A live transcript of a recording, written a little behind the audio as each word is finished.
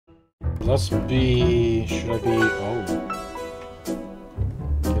Let's be... Should I be... Oh.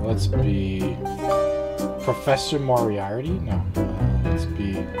 Okay, let's be... Professor Moriarty? No. Let's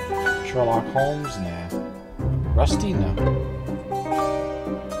be... Sherlock Holmes? Nah. Rusty? No.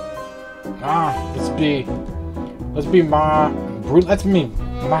 Let's be... Let's be Maharaja.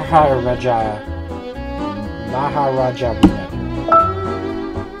 Maharaja Brunette.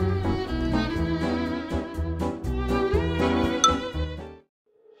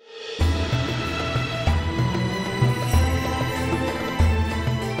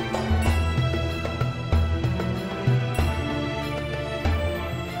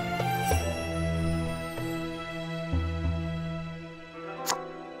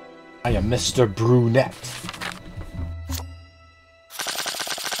 I am Mr. Brunette.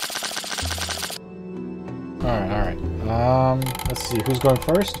 Alright. Let's see, who's going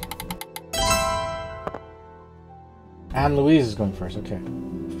first? Anne Louise is going first, okay.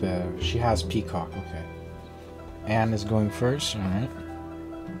 She has Peacock, okay. Anne is going first, alright.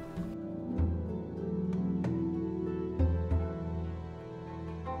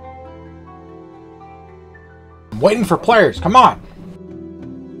 I'm waiting for players, come on!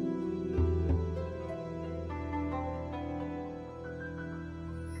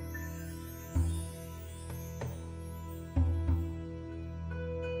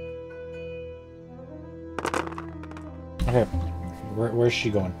 Okay, where's she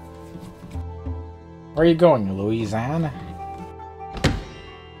going? Where are you going, Louisiana?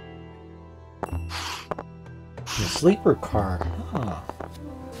 The sleeper car. Huh.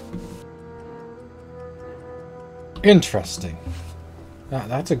 Interesting.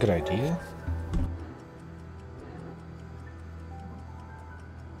 That's a good idea.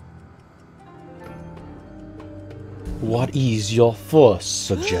 What is your first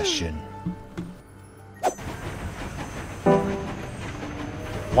suggestion?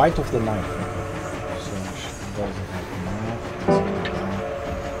 White of the knife. So she doesn't have the knife.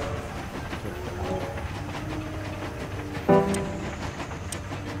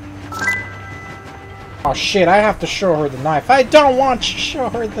 Oh shit, I have to show her the knife. I don't want to show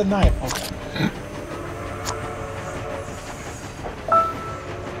her the knife. Okay.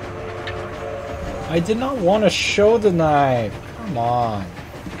 I did not want to show the knife. Come on.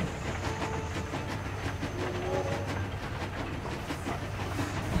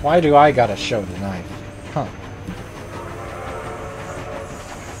 Why do I gotta show the knife? Huh.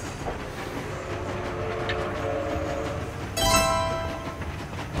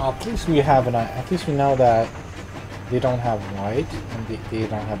 Well, at least we have an... At least we know that they don't have white and they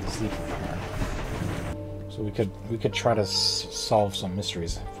don't have the sleeper car. So we could try to solve some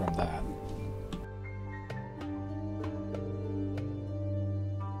mysteries from that.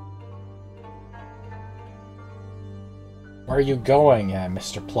 Where are you going,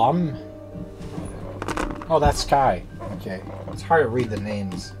 Mr. Plum? Oh, that's Sky. Okay. It's hard to read the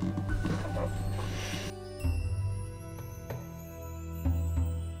names.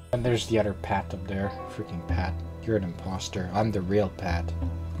 And there's the other Pat up there. Freaking Pat. You're an imposter. I'm the real Pat.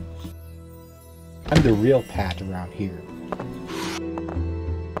 I'm the real Pat around here.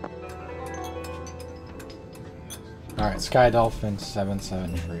 Alright, Sky Dolphin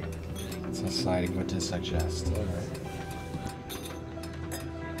 773. It's deciding what to suggest. Alright.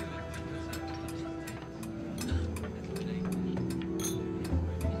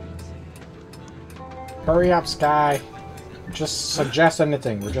 Hurry up, Sky. Just suggest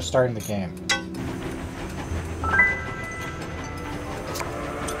anything. We're just starting the game.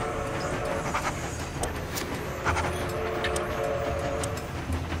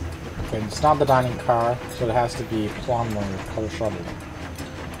 Okay, it's not the dining car, so it has to be Plum or Coal Shovel.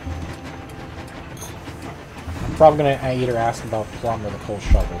 I'm probably gonna either ask about Plum or the Coal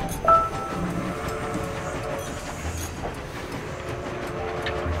Shovel.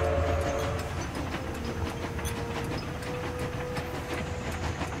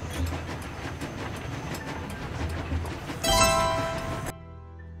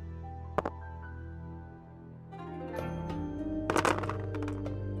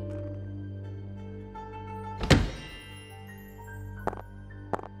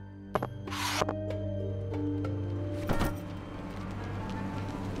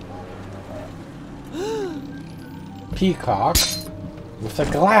 Peacock with a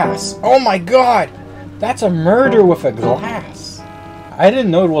glass. Oh my god! That's a murder with a glass. I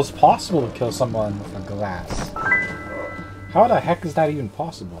didn't know it was possible to kill someone with a glass. How the heck is that even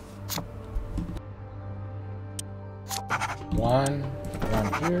possible? One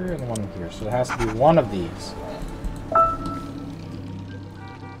here, and one here. So it has to be one of these.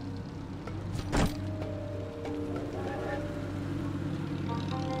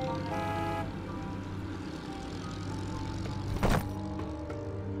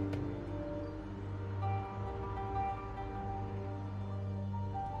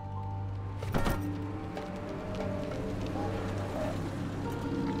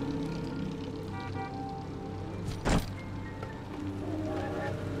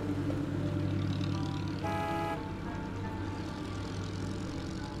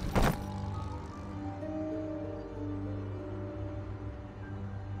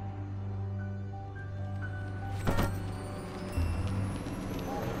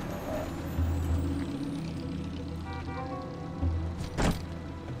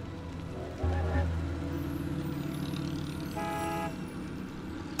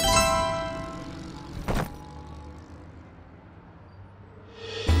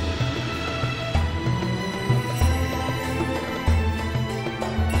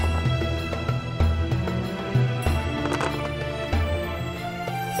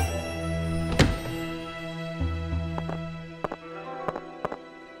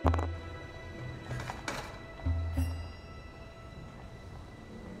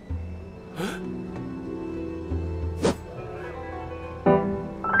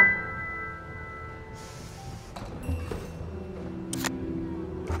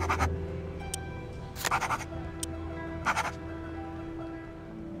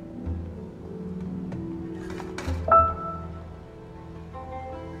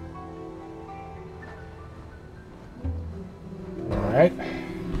 Alright.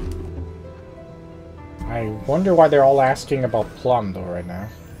 I wonder why they're all asking about Plum, though, right now.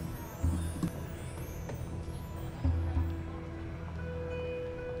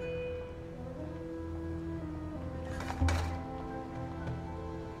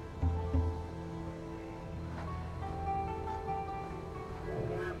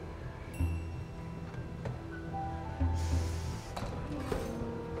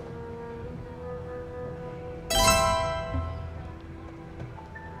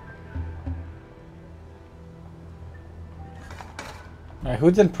 Alright,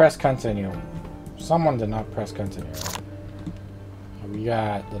 who didn't press continue? Someone did not press continue. We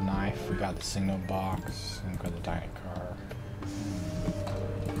got the knife, we got the signal box, and we got the dining car.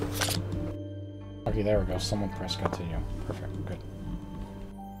 Okay, there we go. Someone pressed continue. Perfect, good.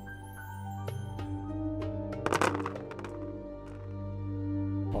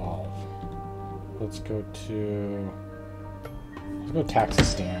 Let's go to... Let's go taxi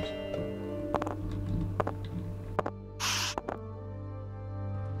stand.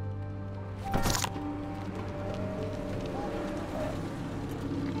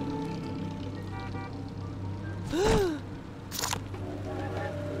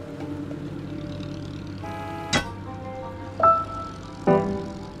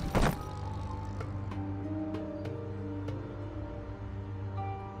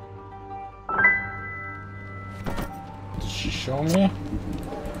 Show me?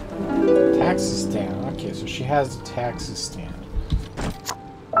 Taxi stand. Okay, so she has the taxi stand.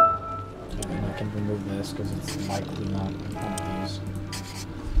 Okay, then I can remove this because it's likely not one of these.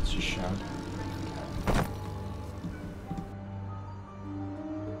 She showed.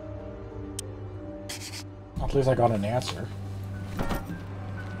 At least I got an answer.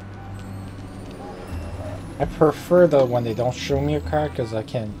 I prefer though when they don't show me a card because I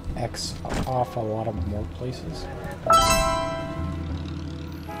can X off a lot of more places.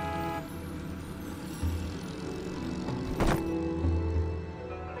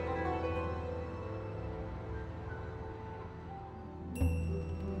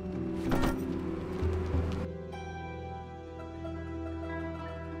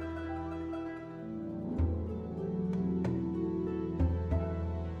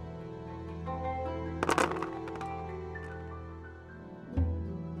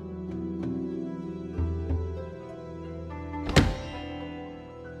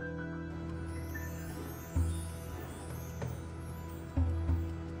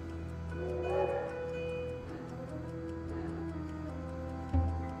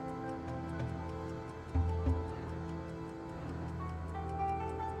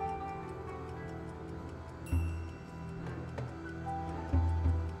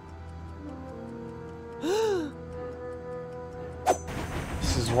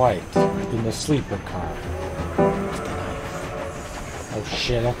 White in the sleeper car. Oh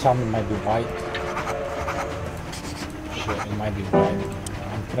shit, don't tell me it might be white. Shit, it might be white.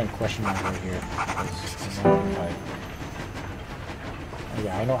 I'm putting question mark right here. It might be white. Oh,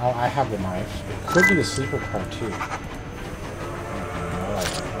 yeah, I know I have the knife. It could be the sleeper car too.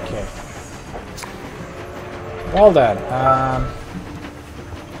 Alright, okay. Well then,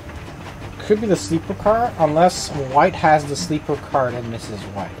 could be the sleeper car, unless White has the sleeper card and Mrs.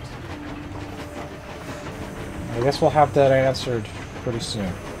 White. I guess we'll have that answered pretty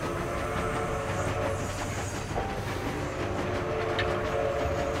soon.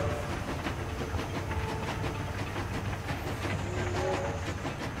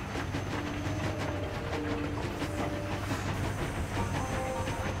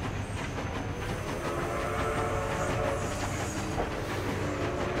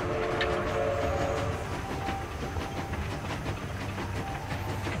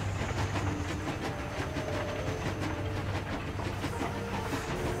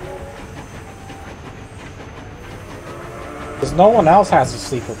 Because no one else has a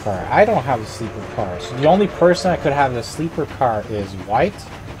sleeper car. I don't have a sleeper car. So the only person that could have the sleeper car is White.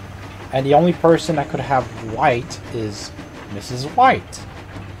 And the only person that could have White is Mrs. White.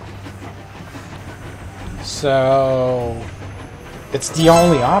 So it's the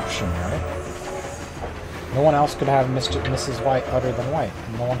only option, right? No one else could have Mrs. White other than White.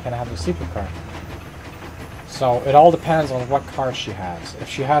 And no one can have the sleeper car. So it all depends on what car she has. If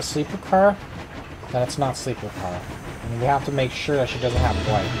she has sleeper car, then it's not sleeper car. And we have to make sure that she doesn't have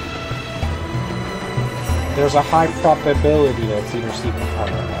White. There's a high probability that it's either sleeper car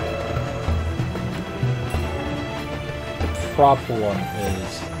or White. The problem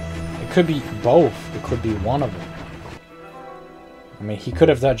is, it could be both. It could be one of them. I mean, he could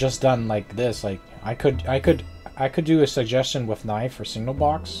have just done like this. Like I could do a suggestion with knife or signal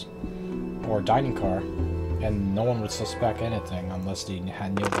box or dining car, And no one would suspect anything unless they knew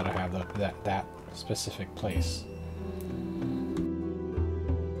that I have that specific place.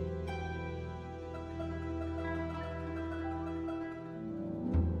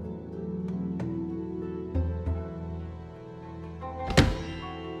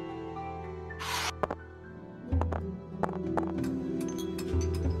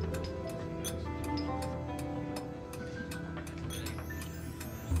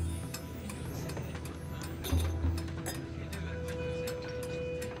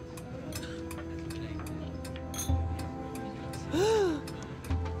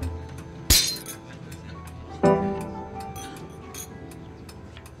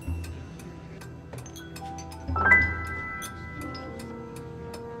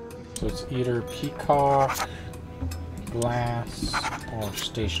 So it's either peacock, glass, or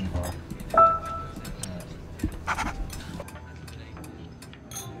station bar.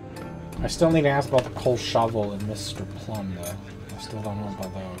 I still need to ask about the coal shovel and Mr. Plum, though. I still don't know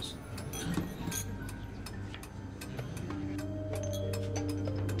about those.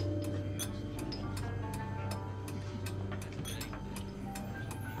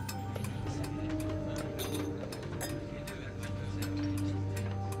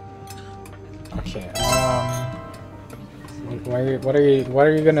 Okay, what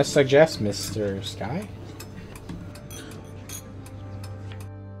are you gonna suggest, Mr. Sky?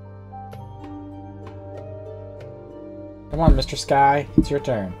 Come on, Mr. Sky, it's your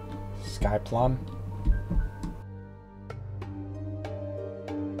turn. Sky Plum.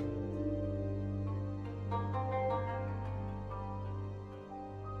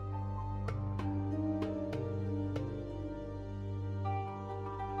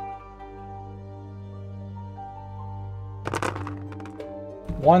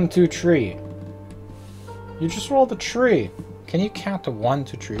 One, two, tree. You just rolled a tree. Can you count to 1,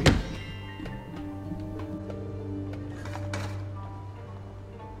 2, 3?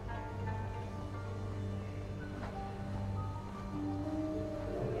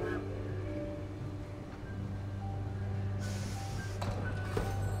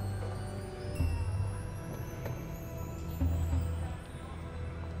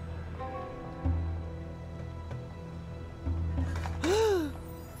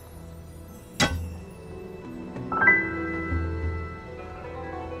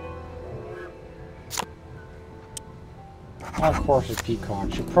 Of course, it's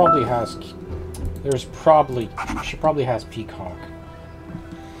peacock. She probably has. She probably has peacock.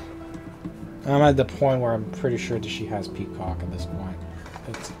 I'm at the point where I'm pretty sure that she has peacock at this point.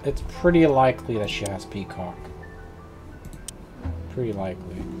 It's pretty likely that she has peacock. Pretty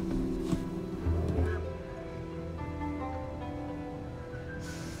likely.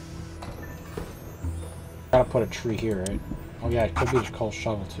 Gotta put a tree here, right? Oh yeah, it could be a coal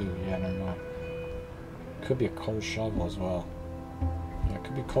shovel too. Yeah, never mind. Could be a coal shovel as well. Yeah, it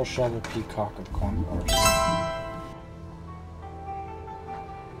could be coal shovel, peacock, or concourse.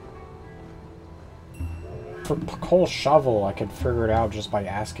 For coal shovel, I could figure it out just by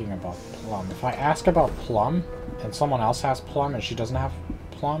asking about Plum. If I ask about Plum, and someone else has Plum and she doesn't have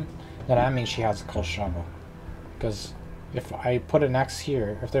Plum, then that means she has a coal shovel. Because if I put an X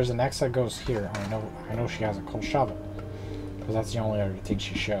here, if there's an X that goes here, I know she has a coal shovel. Because that's the only other thing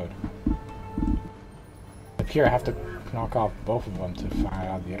she showed. Up here, I have to knock off both of them to find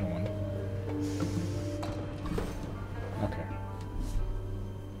out the other one. Okay.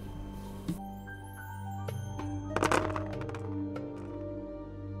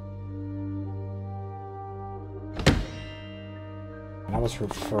 That was her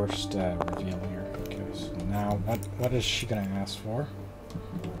first reveal here. Okay, so now what is she gonna ask for?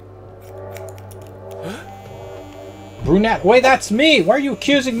 Brunette! Wait, that's me! Why are you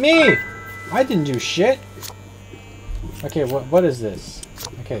accusing me? I didn't do shit. Okay, what is this?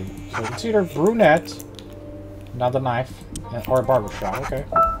 Okay, so it's either brunette, not the knife, or a barbershop. Okay.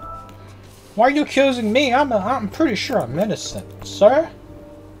 Why are you accusing me? I'm pretty sure I'm innocent, sir.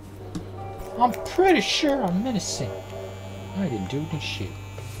 I'm pretty sure I'm innocent. I didn't do this shit.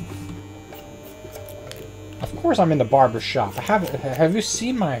 Of course I'm in the barbershop. Have you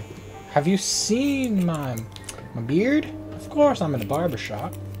seen my beard? Of course I'm in the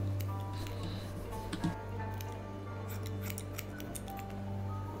barbershop.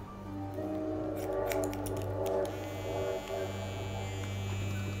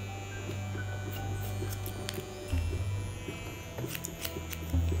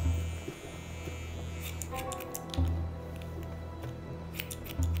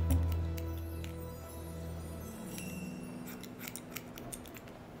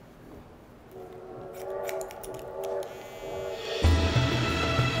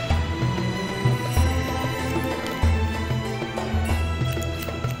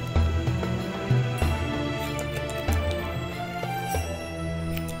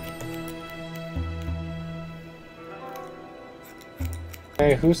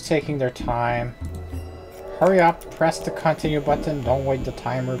 Okay, who's taking their time? Hurry up, press the continue button, don't wait the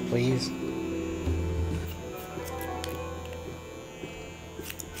timer, please.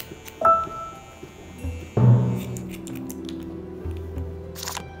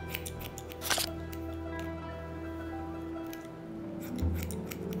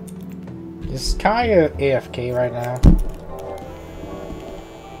 Is Kaya AFK right now?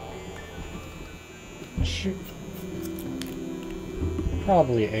 Shoot.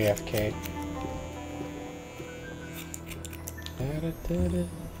 Probably AFK.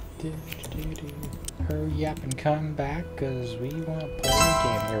 Hurry up and come back, cause we want to play a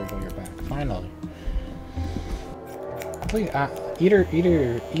game. There we go, you're back. Finally. Please,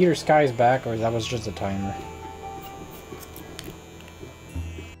 either Sky's back, or that was just a timer.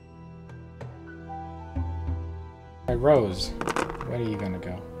 Hey, Rose, where are you gonna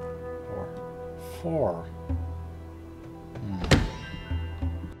go? Four.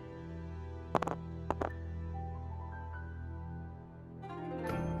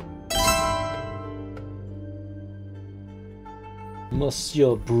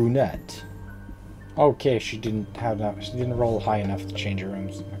 Monsieur Brunette. Okay, she didn't have that. She didn't roll high enough to change her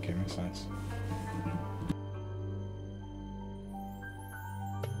rooms. Okay, makes sense.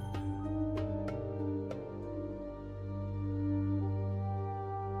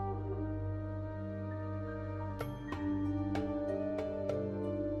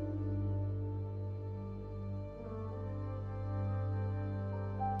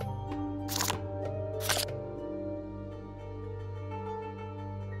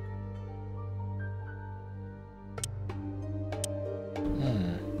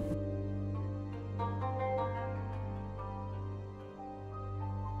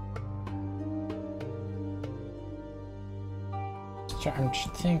 I'm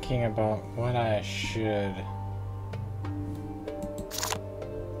just thinking about what I should...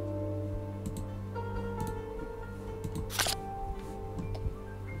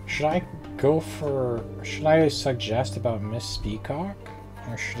 Should I go for... Should I suggest about Miss Peacock?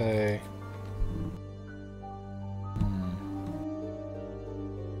 Or should I...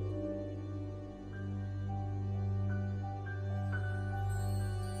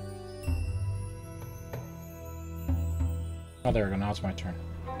 Oh, there we go. Now it's my turn.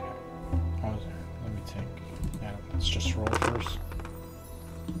 Okay. Oh, let me take... Yeah, let's just roll first.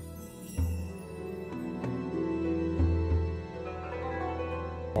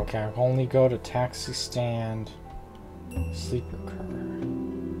 Okay, I'll only go to taxi stand, sleeper car.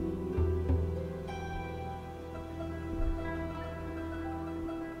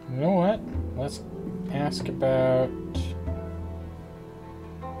 You know what? Let's ask about...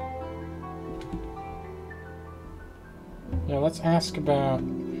 Yeah, let's ask about...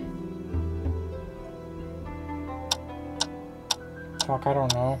 Fuck, I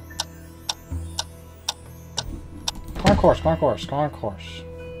don't know. Concourse.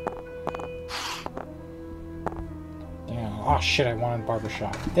 Damn. Oh shit, I wanted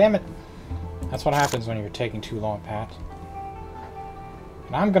barbershop. Damn it! That's what happens when you're taking too long, Pat.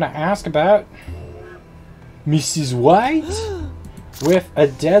 And I'm gonna ask about... Mrs. White? With a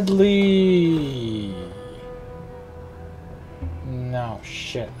deadly... No,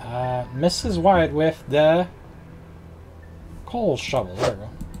 shit. Mrs. White with the coal shovel. There we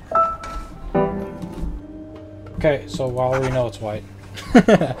go. Okay, so while we know it's White.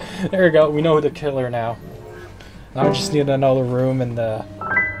 There we go. We know who the killer now. Now we just need another room in the...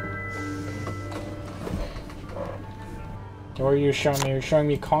 What are you showing me? You're showing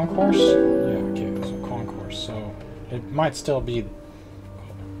me concourse? Yeah, okay, so concourse. So it might still be...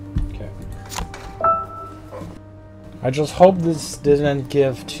 Okay. I just hope this didn't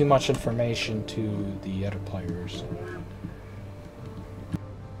give too much information to the other players.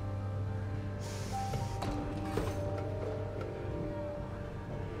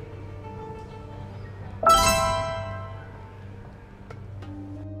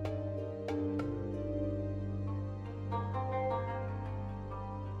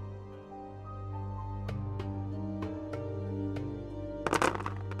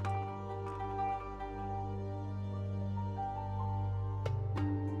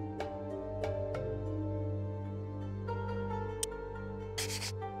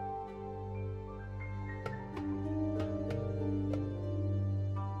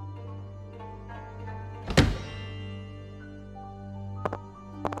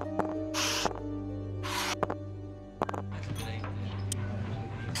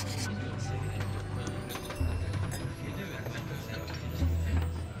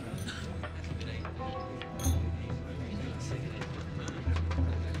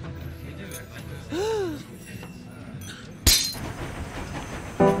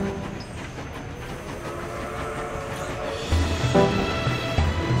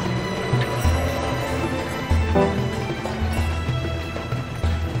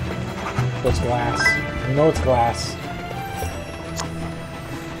 it's glass. We know it's glass.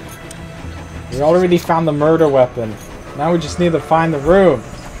 We already found the murder weapon. Now we just need to find the room.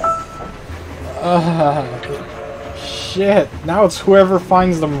 Shit. Now it's whoever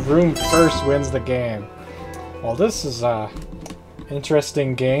finds the room first wins the game. Well, this is a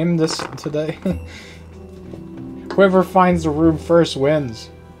interesting game today. Whoever finds the room first wins.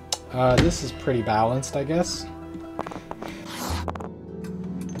 This is pretty balanced, I guess.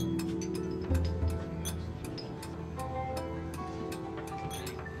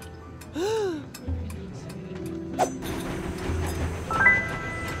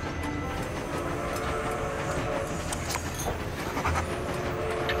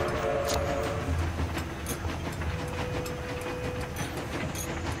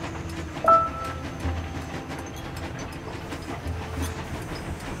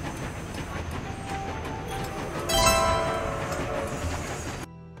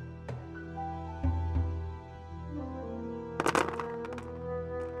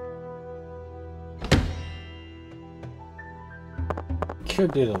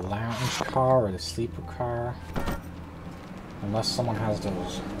 Could be the lounge car or the sleeper car. Unless someone has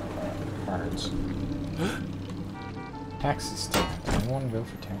those cards. Taxi stand. Anyone go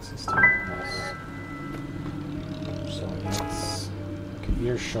for taxi stand? Yes. So it's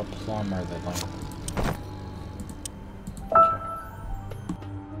computer shop plumber that like.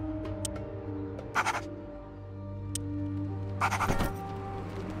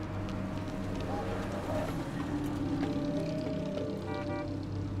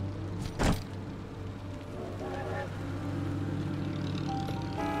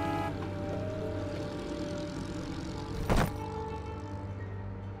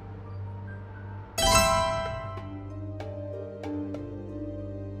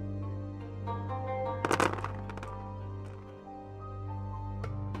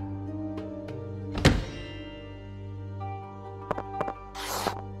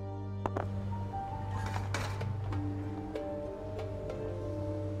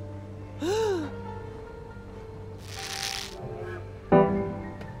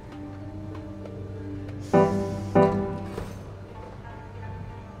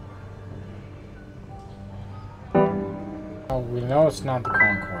 We know it's not the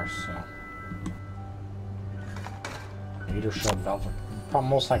concourse, so. Either showed Velvet.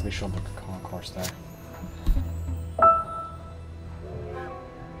 Most likely showed the concourse there.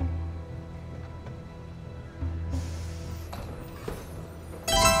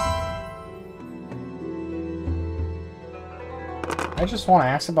 I just want to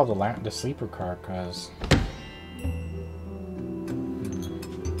ask about the sleeper car, cause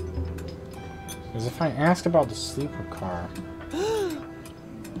if I ask about the sleeper car.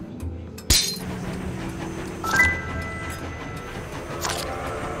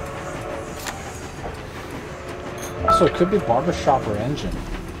 So it could be barbershop or engine.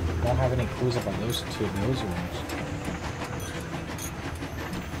 I don't have any clues about those rooms.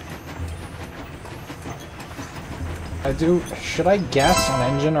 Should I guess on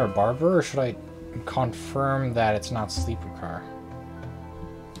engine or barber, or should I confirm that it's not sleeper car?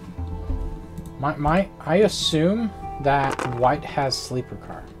 I assume that white has sleeper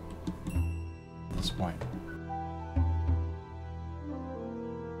car at this point.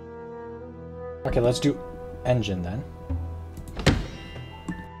 Okay, let's do engine then.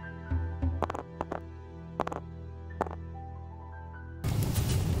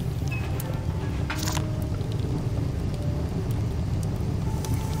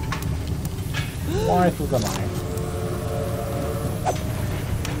 Why through the line?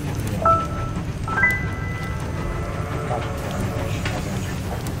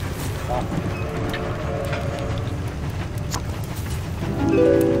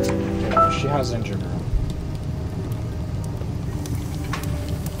 She has injured her.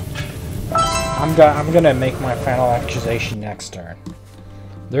 I'm gonna make my final accusation next turn.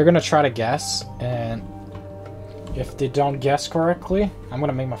 They're gonna try to guess, and if they don't guess correctly, I'm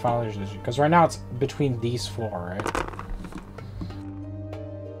gonna make my final accusation. Because right now it's between these four, right?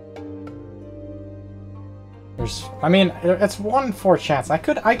 I mean, it's 1 in 4 chance. I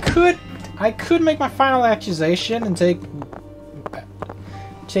could make my final accusation and take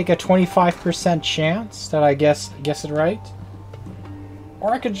a 25% chance that I guess it right.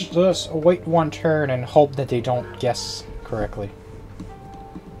 Or I could just wait 1 turn and hope that they don't guess correctly.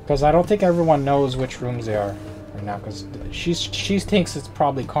 Because I don't think everyone knows which rooms they are right now. Because she thinks it's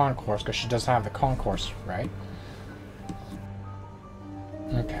probably concourse because she doesn't have the concourse, right?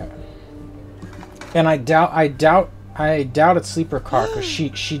 Okay. And I doubt it's sleeper car because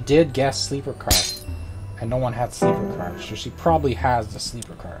she did guess sleeper car, and no one had sleeper card, so she probably has the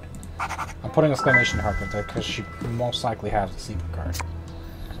sleeper card. I'm putting exclamation mark at that because she most likely has a sleeper card.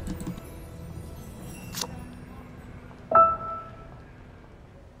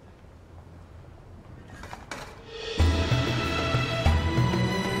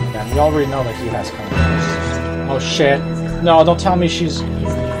 Yeah, we already know that he has cards. Oh shit. No, don't tell me she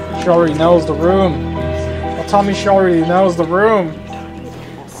already knows the room. Don't tell me she already knows the room.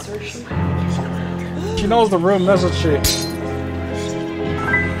 She knows the room, doesn't she?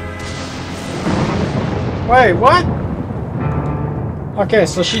 Wait, what? Okay,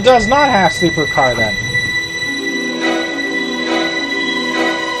 so she does not have sleeper car then.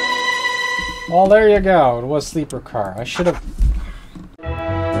 Well, there you go. It was sleeper car. I should have...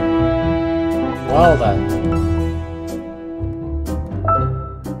 Well then.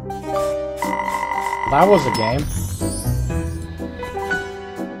 That was a game.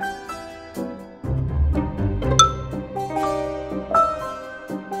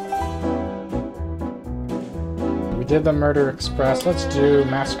 We did the Murder Express. Let's do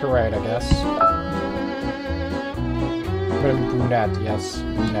Masquerade, I guess. Brunette, yes.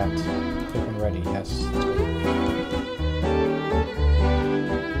 Brunette. Quick and ready, yes.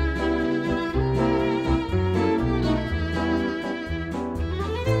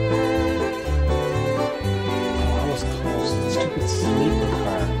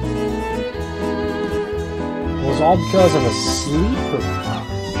 It was all because of a sleeper car.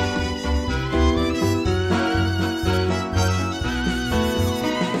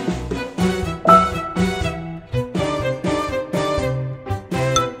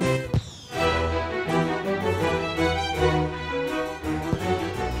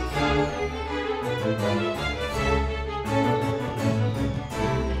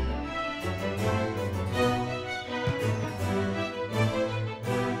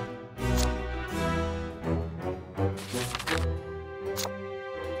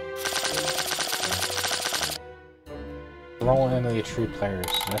 Roll into the tree players.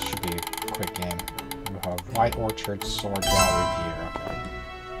 That should be a quick game. We have White Orchard, Sword Gallery here. Okay.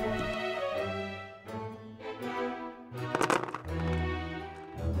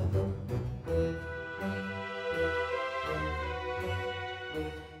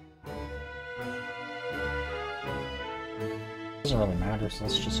 Doesn't really matter, so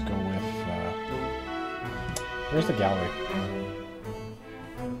let's just go with. Where's the gallery?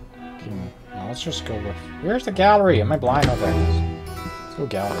 No, let's just go with... Where's the gallery? Am I blind? Oh, there it is. Let's go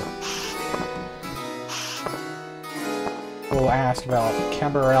gallery. We'll ask about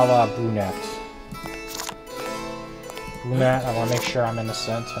Cambarella Brunette. Brunette, I want to make sure I'm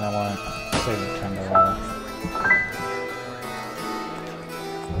innocent, and I want to save Cambarella.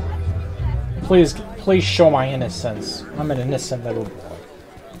 Please show my innocence. I'm an innocent little boy.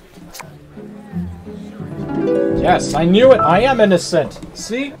 Yes, I knew it! I am innocent!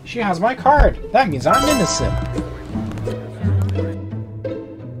 See? She has my card! That means I'm innocent!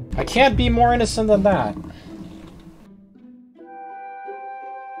 I can't be more innocent than that.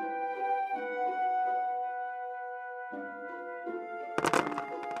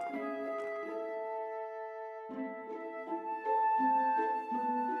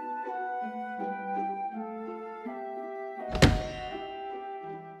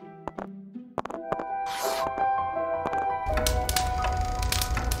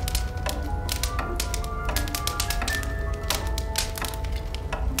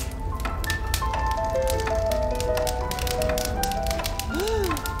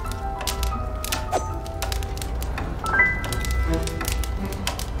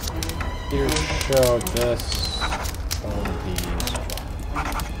 Show this all these.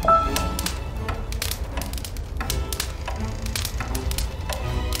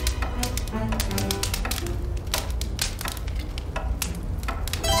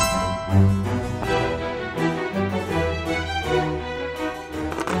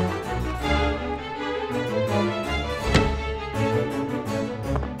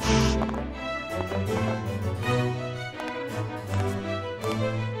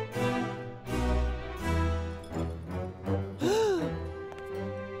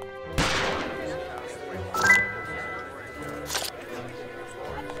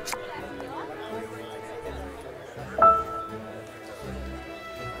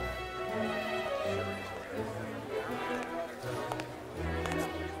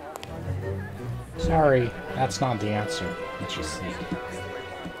 Sorry, that's not the answer. Let's just see.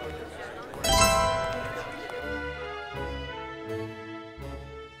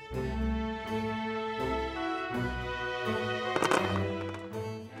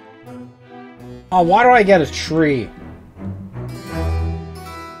 Oh, why do I get a tree?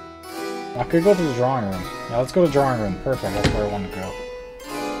 I could go to the drawing room. Yeah, let's go to the drawing room. Perfect, that's where I want to go.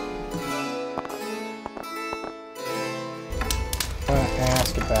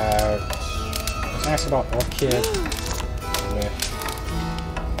 Ask about Orchid with,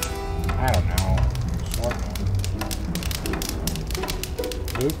 I don't know, sort of.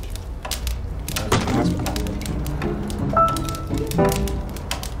 Luke. Ask about Luke.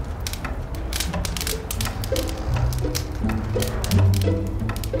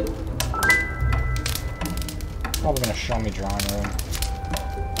 Probably gonna show me drawing room.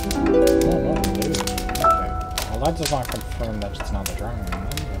 Oh no, Luke. Okay. Well, that does not confirm that it's not the drawing room. Then,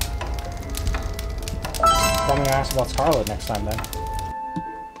 but... Probably gonna ask about Scarlet next time then.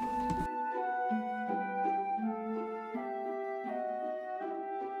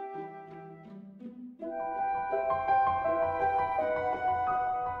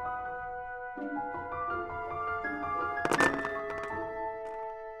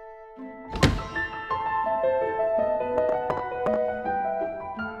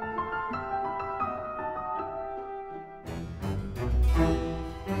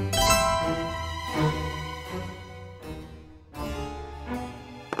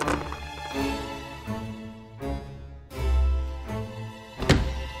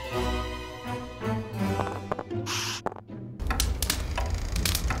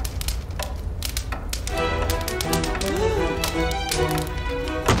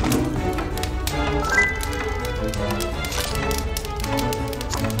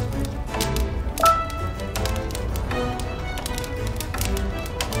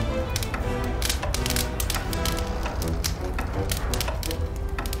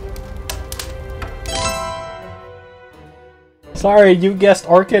 Sorry, you guessed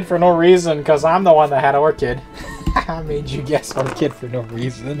Orchid for no reason, because I'm the one that had Orchid. I made you guess Orchid for no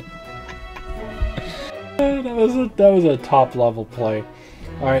reason. that was a top level play.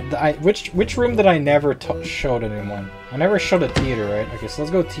 Alright, which room did I never show to anyone? I never showed the theater, right? Okay, so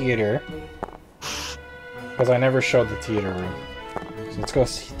let's go theater. Because I never showed the theater room. So let's go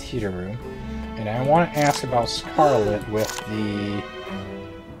theater room. And I want to ask about Scarlet with the...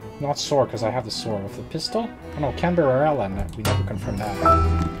 Not sword, because I have the sword. With the pistol? Oh no, Canberra, we never confirmed that.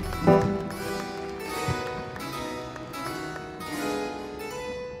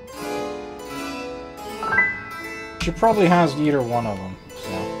 She probably has either one of them,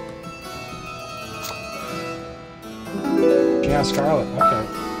 so... She has Scarlet, okay.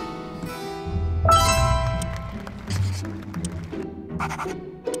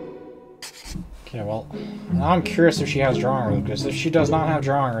 Okay, well, now I'm curious if she has drawing room, because if she does not have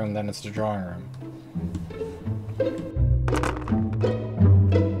drawing room, then it's the drawing room.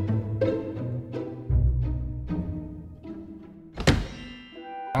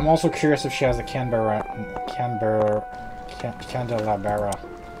 I'm also curious if she has a candelabra.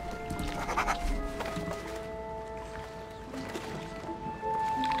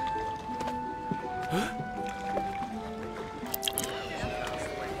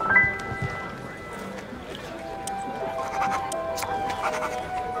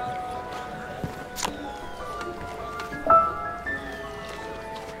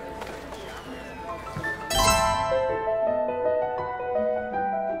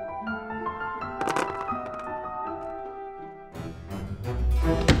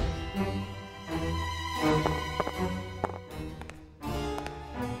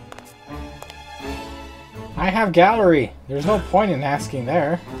 I have gallery. There's no point in asking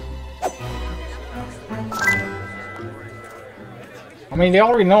there. I mean, they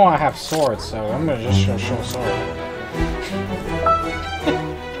already know I have swords, so I'm gonna just show sword.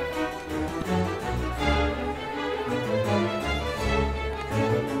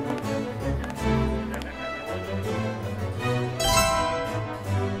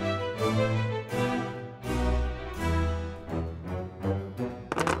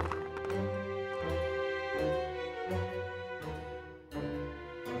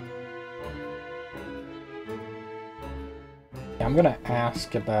 I'm gonna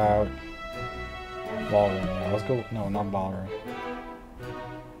ask about ballroom. Yeah, let's go. No, not ballroom.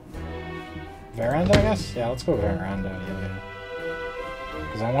 Veranda, I guess? Yeah, let's go veranda. Yeah.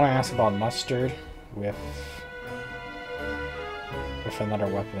 Because I want to ask about mustard with another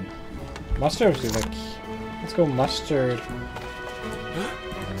weapon. Mustard is like. Let's go mustard.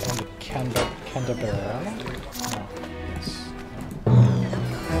 And Canberra? No. Yes.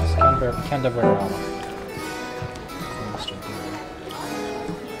 Canberra.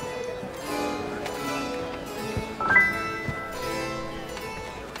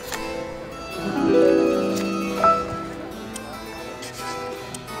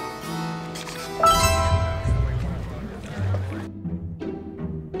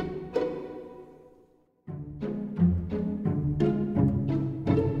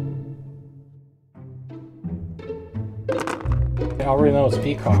 I already know it's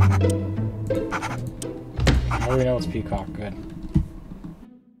Peacock. Now we know it's Peacock, good.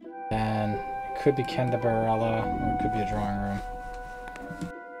 And it could be Candabarella, or it could be a drawing room.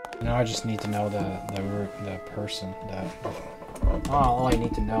 Now I just need to know the person that... all I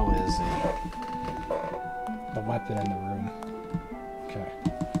need to know is the weapon in the room. Okay.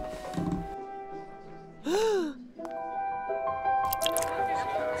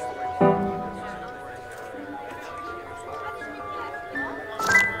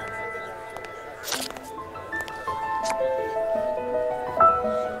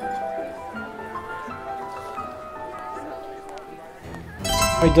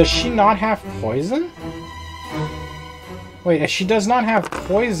 Wait, does she not have poison? Wait, if she does not have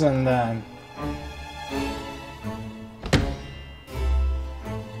poison, then...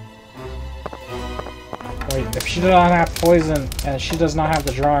 Wait, if she does not have poison, and she does not have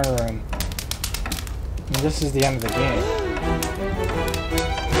the drawing room, then this is the end of the game.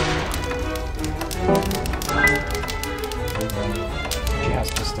 She has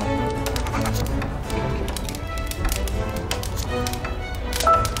pistol.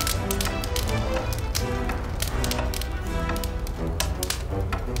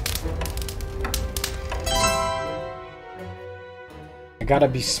 I gotta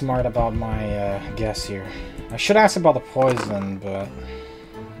be smart about my guess here. I should ask about the poison, but...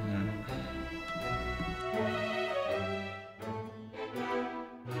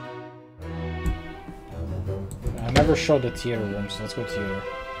 I never showed the theater room, so let's go theater.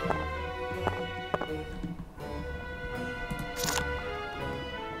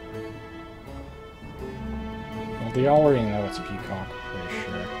 Well, they already know it's Peacock, pretty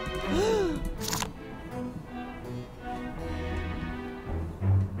sure.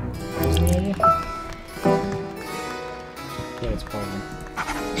 Yeah, it's poison.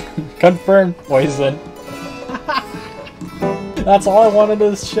 Confirmed poison. That's all I wanted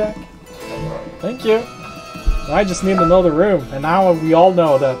to check. Thank you. I just need to know the room, and now we all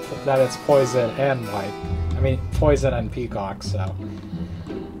know that it's poison and white. I mean, poison and Peacock, so.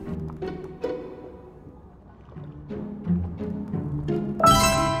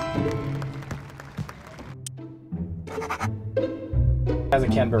 Has a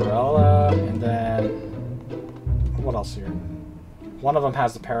Canberella, and then what else here? One of them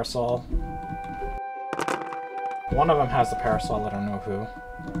has the parasol. One of them has the parasol. I don't know who.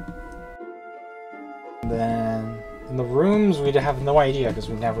 And then in the rooms, we have no idea because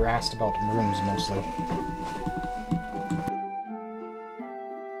we never asked about the rooms mostly.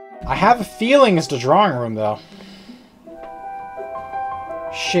 I have a feeling it's the drawing room though.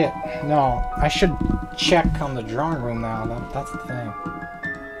 Shit, no, I should check on the drawing room now. That's the thing.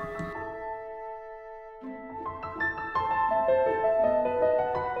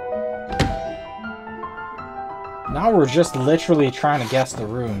 Now we're just literally trying to guess the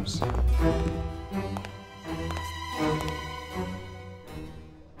rooms.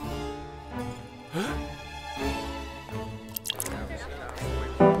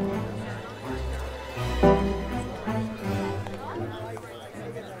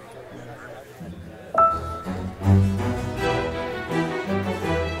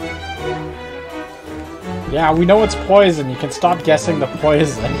 Yeah, we know it's poison. You can stop guessing the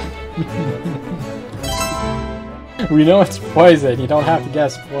poison. We know it's poison. You don't have to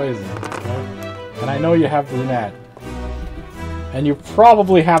guess poison. Okay? And I know you have brunette. And you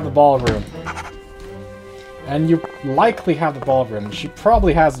probably have the ballroom. And you likely have the ballroom. She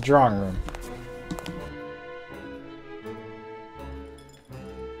probably has the drawing room.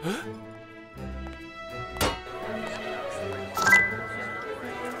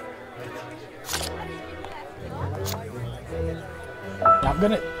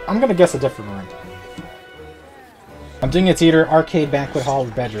 I'm gonna guess a different room. I'm doing a theater, arcade, banquet hall,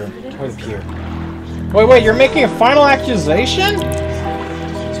 bedroom, toilet pier. Wait, you're making a final accusation?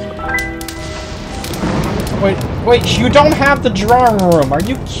 Wait, you don't have the drawing room. Are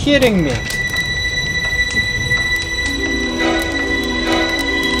you kidding me?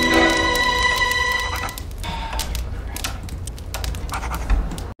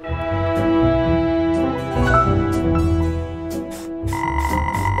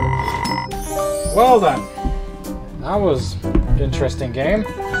 Well then, that was an interesting game.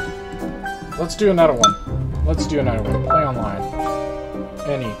 Let's do another one. Play online.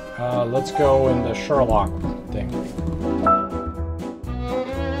 Let's go in the Sherlock thing.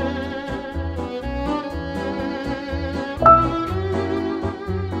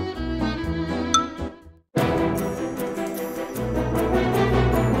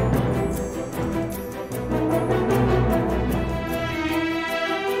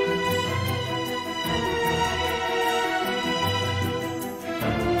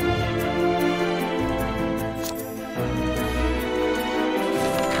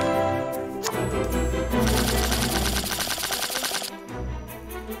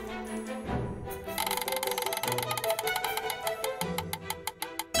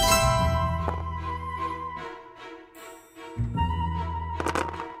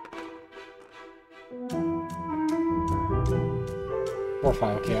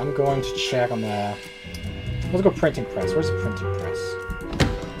 fine. Okay, I'm going to check on the... Let's go printing press. Where's the printing press?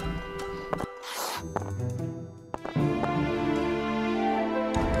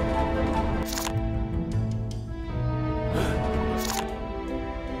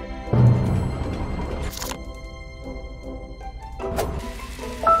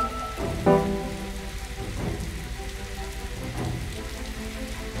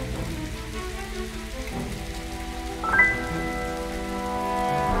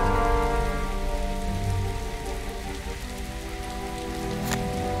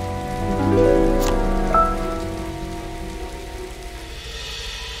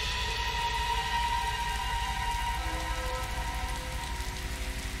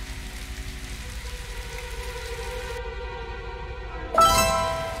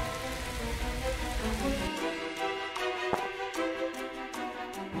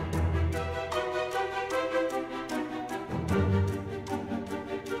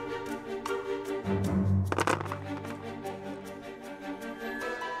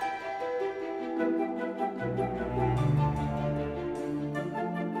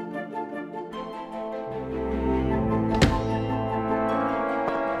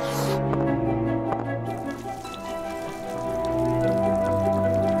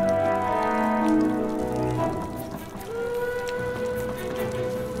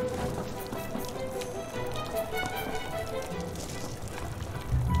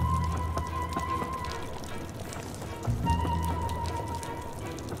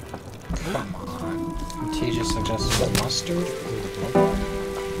 Come on. Teja suggested mustard? I'm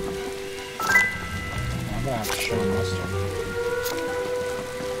gonna have to show mustard.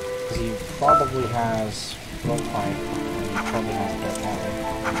 Because he probably has blood pipe. He probably has blood pipe.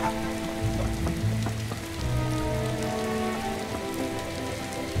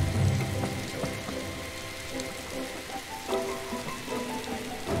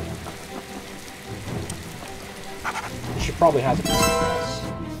 She probably has a press.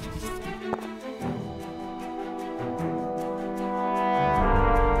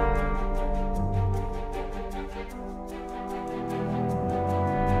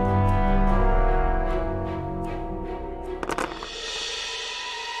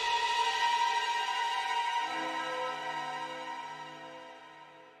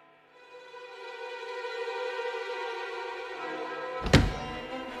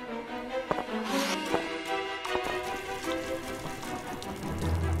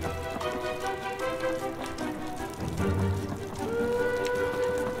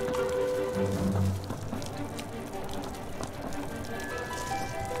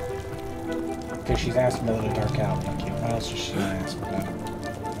 Okay, she's asking about the dark out. Thank you. What else is she asking about?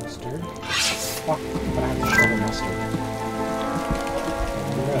 Mustard? Fuck, I'm gonna have to show the mustard.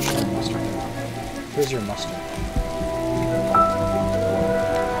 We're gonna show the mustard. Here's your mustard.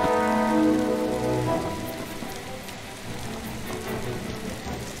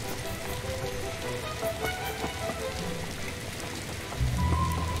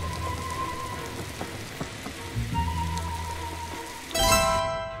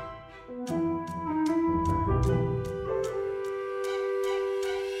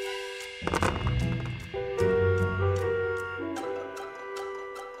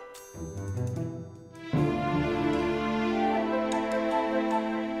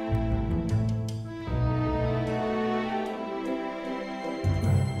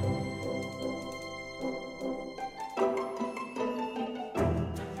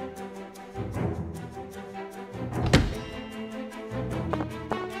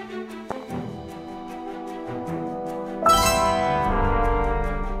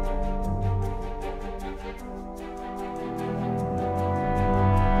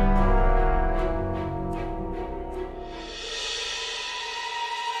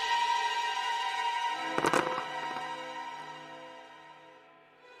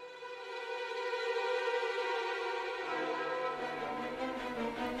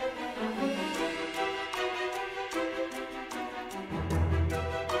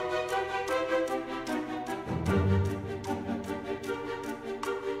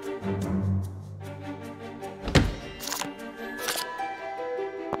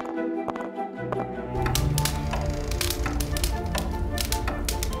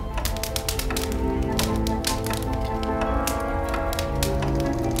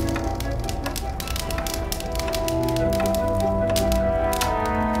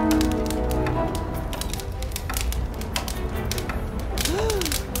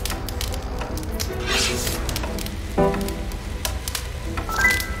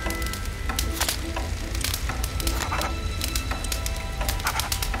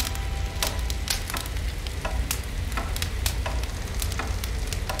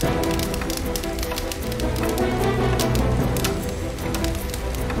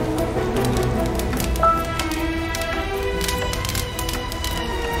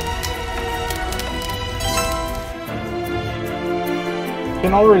 I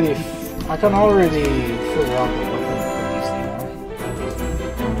can already figure out the weapon pretty easily now.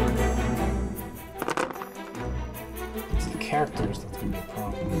 It's the characters that's gonna be a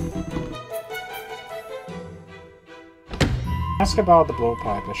problem. Ask about the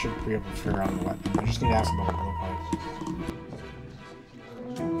blowpipe. I should be able to figure out the weapon. I just need to ask about the blowpipe.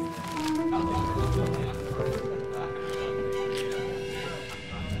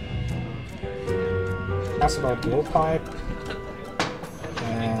 Ask about the blowpipe.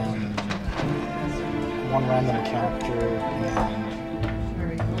 And one random character and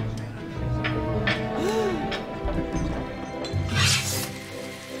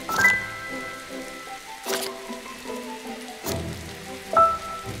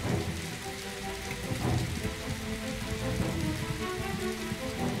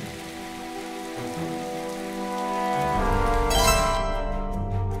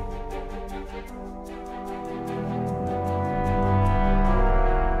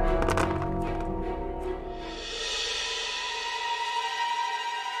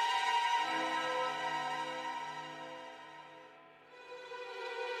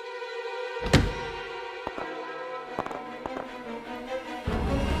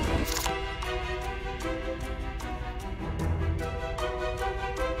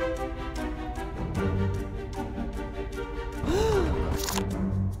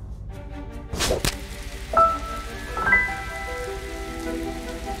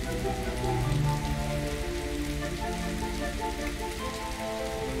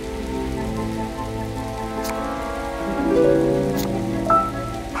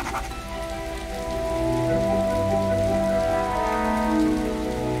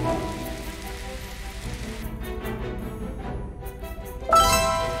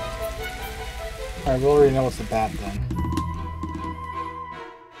I already know it's the bat then.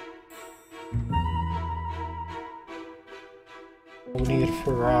 What we need to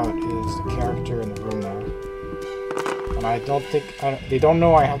figure out is the character in the room now. And I don't think... they don't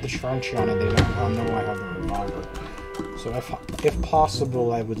know I have the scrunchie on it, they don't know I have the revolver. So if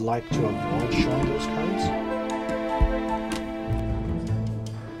possible, I would like to avoid showing those cards.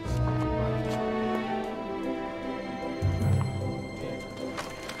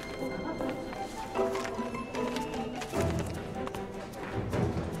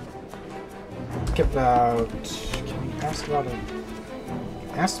 About... Can we ask about a...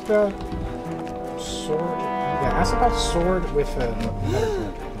 Ask about... Sword? Yeah, ask about sword with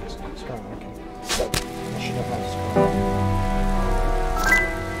another character. Scarlet, okay. I should have had Scarlet.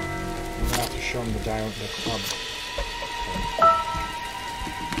 I'm gonna have to show him the club.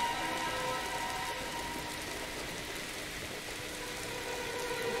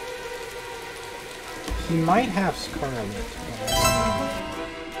 He might have Scarlet, but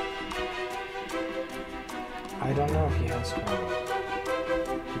I don't know if he has Scarlet.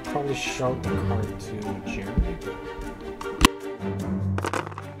 He probably showed the card to Jerry.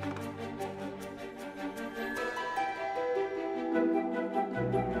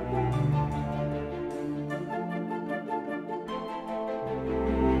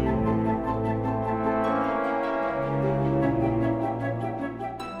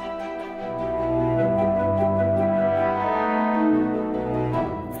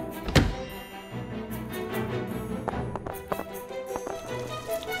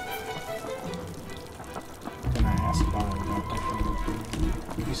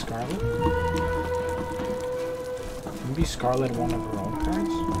 Scarlet one of her own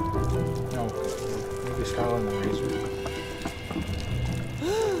cards? No. Maybe Scarlet and the Razor.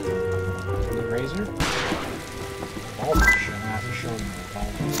 The Razor? Revolver. Shit, I'm gonna have to show them the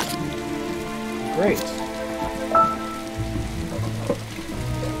revolver. Great.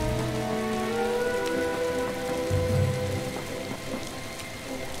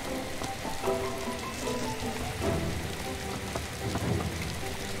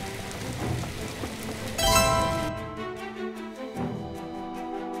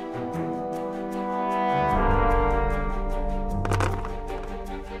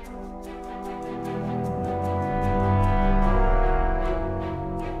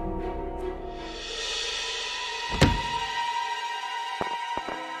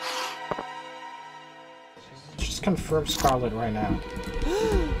 Confirm Scarlet right now.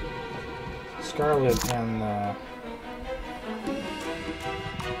 Scarlet and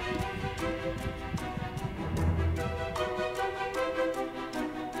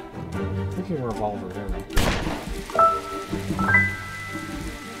freaking revolver there.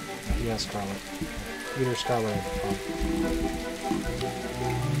 He has Scarlet. Either Scarlet or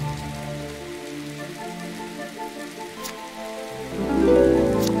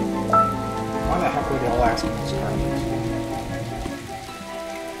why the heck would they all ask me Scarlet?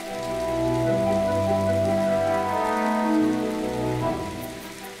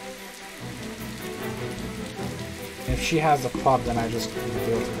 If she has the club, then I just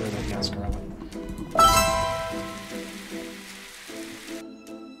reveal to her that yes, girl.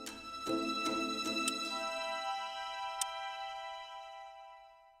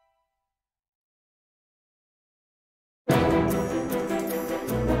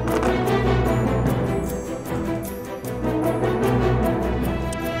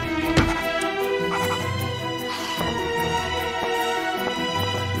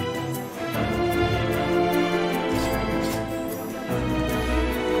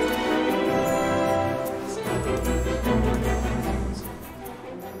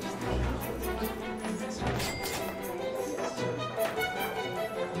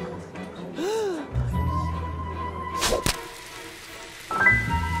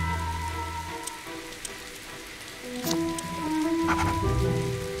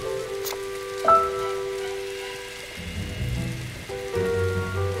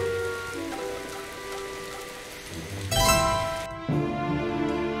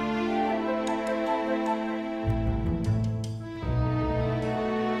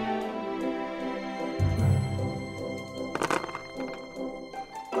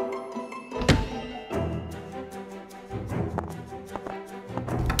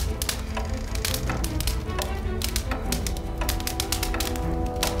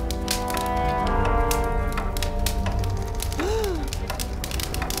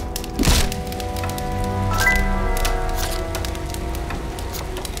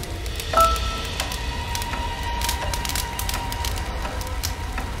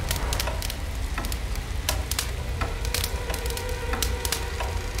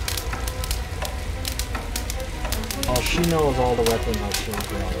 She knows all the weapons I've shown her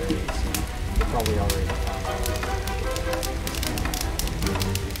already, so they probably already found out.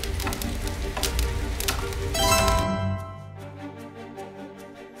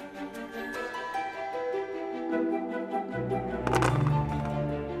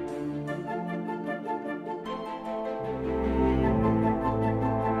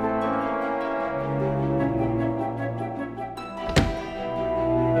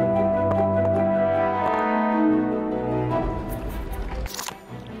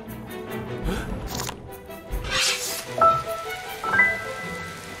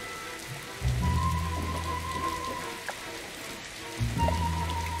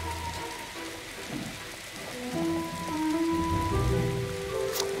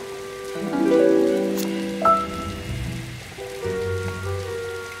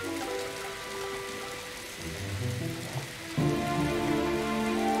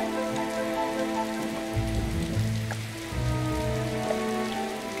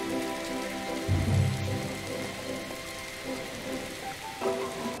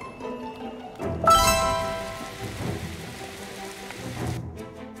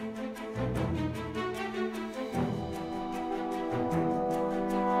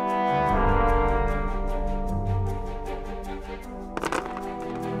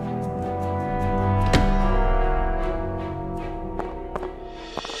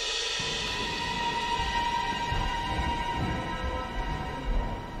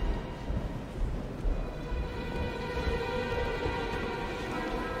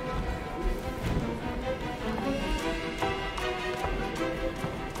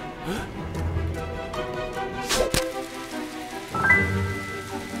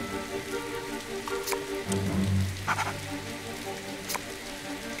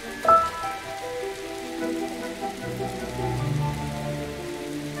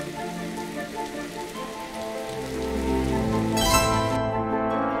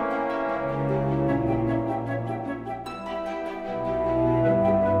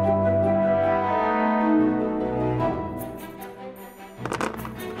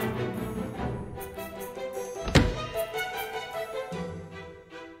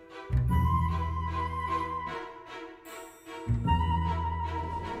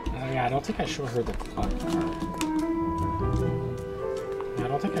 Yeah, I don't think I showed her the club card. Yeah, I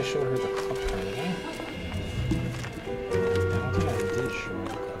don't think I showed her the club card, did I? I don't think I did show her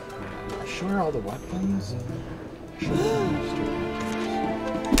the club card. I showed her all the weapons. I showed her the monster weapons.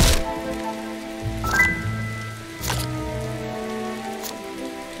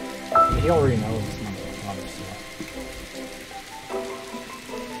 He already knows it's not the club, so...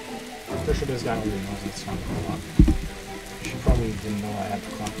 I'm pretty sure this guy already knows it's not the club. She probably didn't know I had the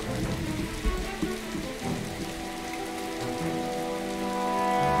clock card.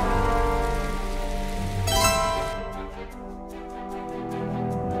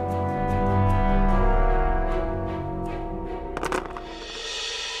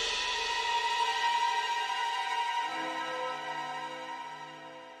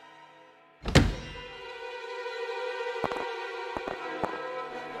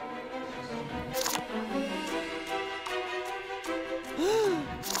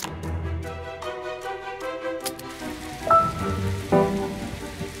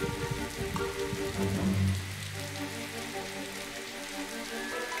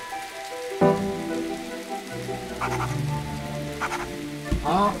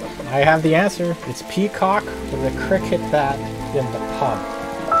 I have the answer. It's peacock with a cricket bat in the pub.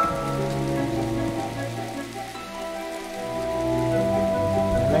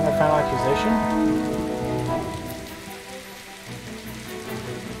 Make my final accusation?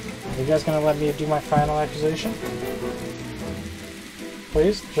 Are you guys gonna let me do my final accusation?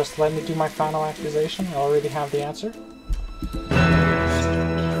 Please, just let me do my final accusation. I already have the answer.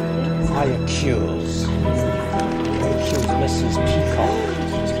 I accuse Mrs. Peacock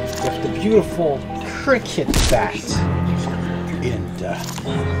with the beautiful cricket bat in the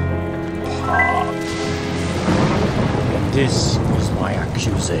pub. And this is my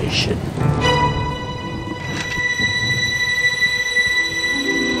accusation.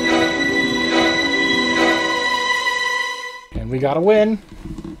 And we gotta win.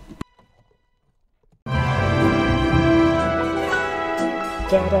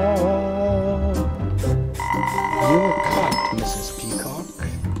 Ta-da! You were caught, Mrs. Peacock.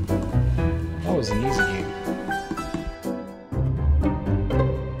 That was an easy game.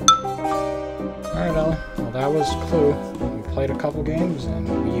 Alright, Ella. Well, that was Clue. We played a couple games, and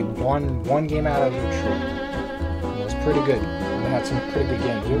we won one game out of the tree. It was pretty good. We had some pretty good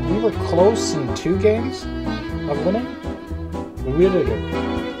games. We were close in 2 games of winning, but we did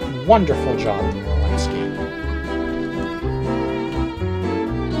a wonderful job in the last game.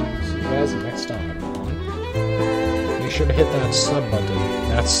 See you guys next time, everyone. Make sure to hit that sub button.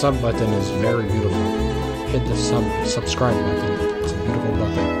 That sub button is very beautiful. Hit the subscribe button. It's a beautiful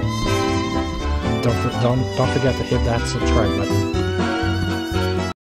button. Don't forget to hit that subscribe button.